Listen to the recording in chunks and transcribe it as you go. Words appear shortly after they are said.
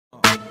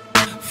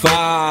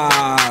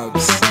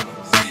Fabs,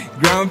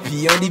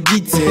 Grumpy on the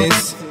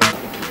beats.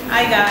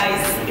 Hi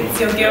guys, it's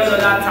your girl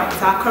Lola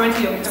Tata,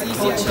 currently on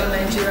Culture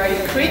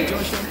Nigeria, Ukraine,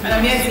 and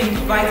I'm here to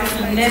invite you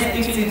to the next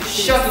big thing,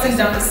 shutting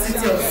down the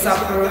city of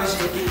FEBRARY,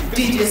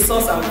 DJ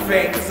Sauce and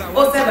Friends,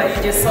 hosted by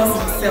DJ Sauce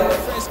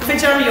himself,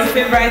 featuring your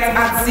favorite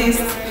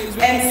artists,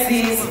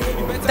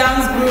 MCs,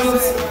 dance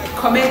groups,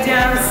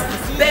 comedians,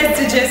 best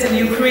DJs in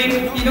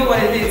Ukraine. You know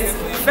what it is.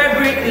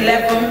 February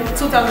 11,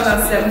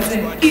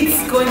 2017.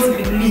 It's going to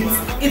be lit.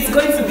 It's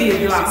going to be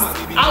a blast.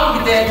 I will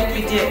be there,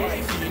 be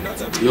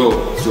there.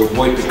 Yo, it's your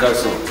boy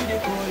Picasso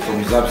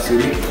from Zap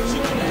City.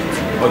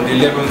 On the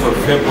 11th of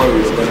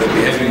February, we're going to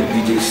be having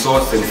DJ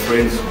Sauce and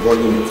Friends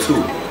Volume 2.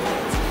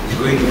 It's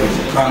going to be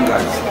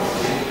bangers.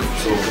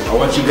 So I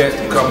want you guys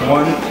to come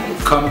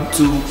 1, come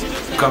 2,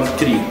 come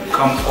 3,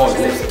 come all.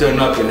 Let's turn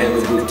up and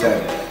have a good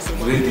time.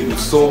 We're going to do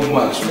so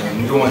much,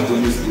 man. You don't want to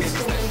miss this.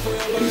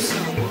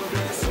 Peace.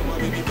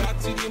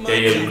 Yeah,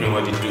 you know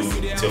what to do.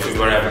 It's your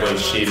favorite boy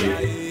Shady.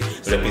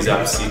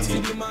 Represent Zap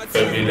City.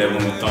 February 11,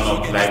 we turn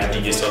up live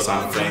DJ Sauce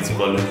and Friends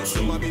Volume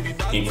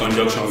 2 in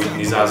conjunction with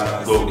Nizar's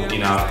Go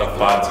Dinner After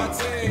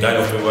Party. You got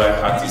your favorite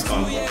artists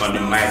on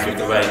the mic, your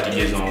favorite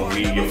DJs on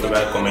wheel, your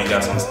favorite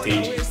comedians on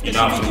stage. You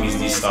don't have to miss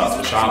this start.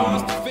 So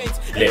shout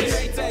bless.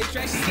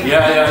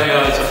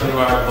 Yeah, it's your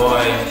favorite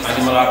boy,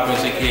 Animal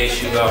Prince aka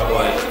Sugar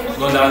Boy.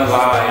 Going down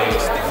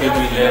live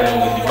February 11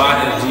 with the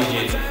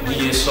baddest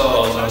DJ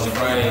Sauce and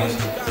Friends.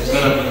 It's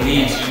gonna be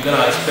neat. You're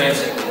gonna expect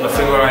your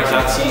favorite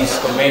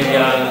artists,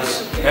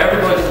 comedians.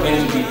 Everybody's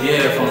going to be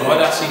there from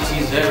other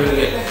cities,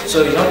 everywhere.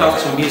 So you don't have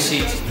to miss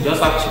it. You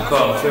just have to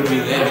come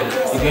February 11.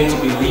 It's going to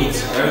be lit.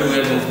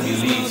 Everywhere's going to be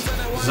lit.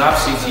 Zap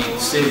City,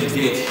 save the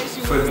date,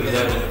 February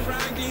 11.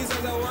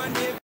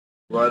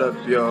 What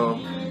up, y'all?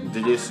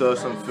 DJ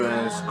Sauce and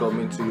Friends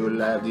coming to you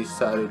live this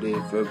Saturday,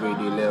 February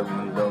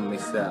 11th. Don't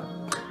miss out.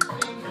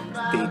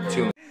 Stay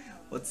tuned.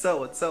 What's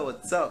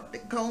up? They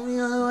call me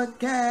on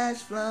cash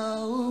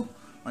flow.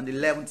 On the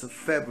 11th of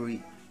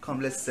February,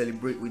 come let's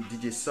celebrate with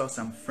DJ Sauce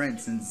and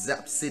Friends in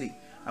Zap City.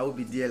 I will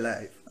be there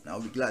live, and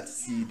I'll be glad to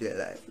see you there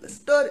live. Let's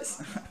do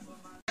this.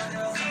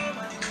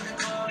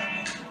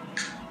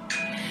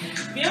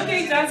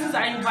 BOK dancers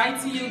are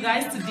inviting you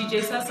guys to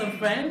DJ Sauce and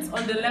Friends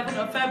on the 11th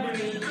of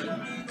February.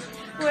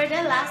 We were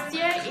there last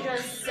year. It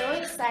was so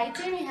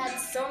exciting. We had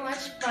so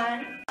much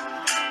fun.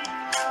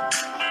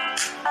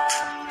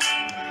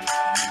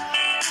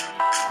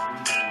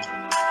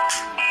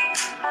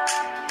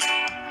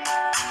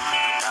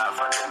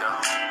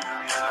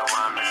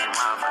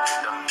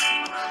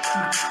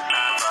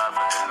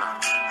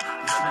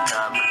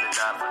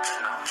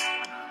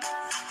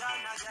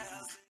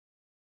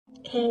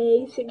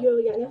 Hey, it's your girl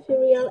Yana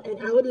Ferial, and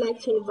I would like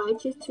to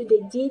invite you to the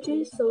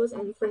DJ Sauce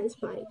and Friends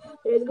Party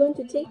that is going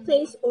to take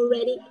place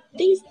already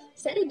this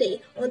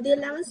Saturday on the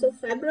 11th of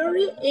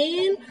February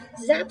in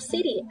Zap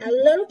City. A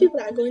lot of people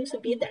are going to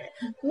be there.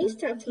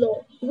 Mr.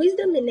 Flo,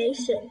 Wisdom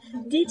Nation,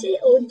 DJ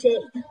OJ,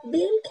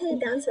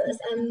 BMK dancers,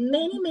 and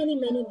many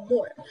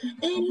more.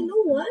 And you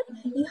know what?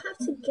 You have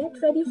to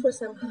get ready for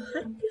some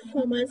hot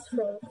performance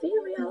from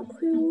Ferial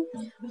crew,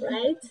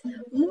 right?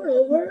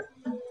 Moreover,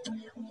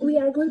 we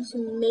are going to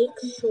make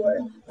sure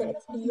that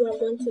you are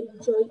going to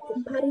enjoy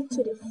the party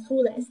to the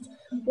fullest.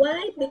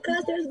 Why?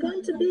 Because there's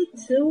going to be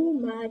too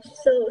much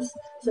sauce.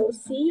 So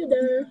see you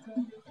there.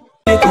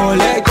 She don't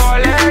like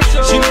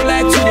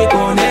to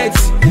connect.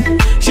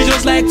 She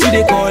just like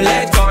to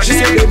collect. She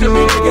said baby,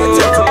 we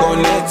get her to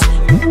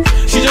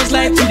connect. She just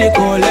like to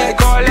collect.